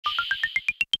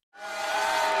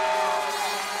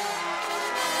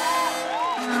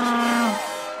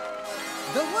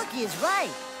Wookie is right.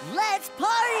 Let's party!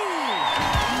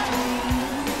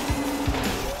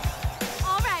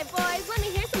 All right, boys, let me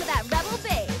hear some of that rebel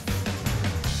bass.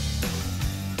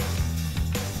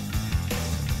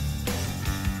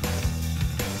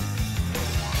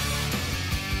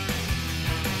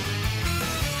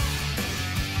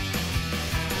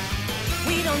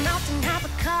 We don't often have a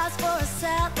cause for a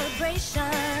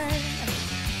celebration.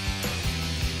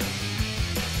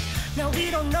 No,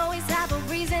 we don't always have a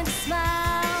reason to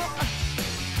smile.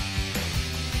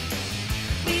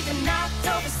 We've been knocked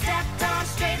over, stepped on,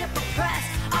 straight up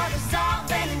oppressed. Our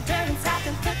resolve and endurance have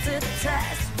been put to the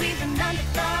test. We've been under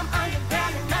thumb,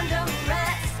 underground, and under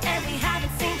arrest, and we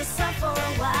haven't seen the sun for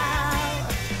a while.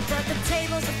 But the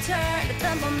tables have turned,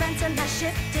 the momentum has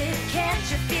shifted. Can't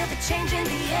you feel the change in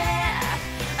the air?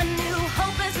 A new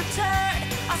hope has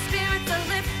returned, our spirits are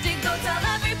lifted. Go tell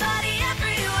everybody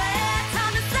everywhere,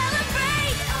 time to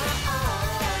celebrate.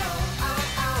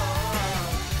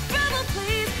 Rebel,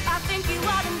 please, I think you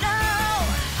ought to know.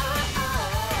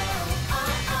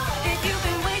 If you've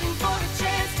been waiting for a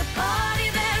chance to party,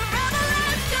 then rebel,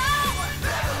 let's go.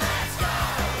 Rebel, let's go.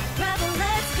 Rebel,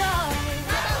 let's go.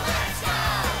 Rebel, let's go.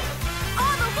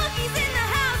 All the Wookiees in the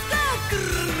house, go.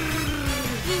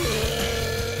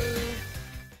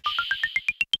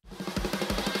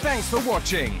 Thanks for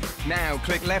watching. Now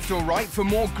click left or right for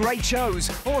more great shows,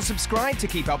 or subscribe to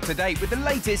keep up to date with the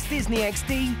latest Disney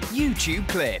XD YouTube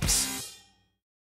clips.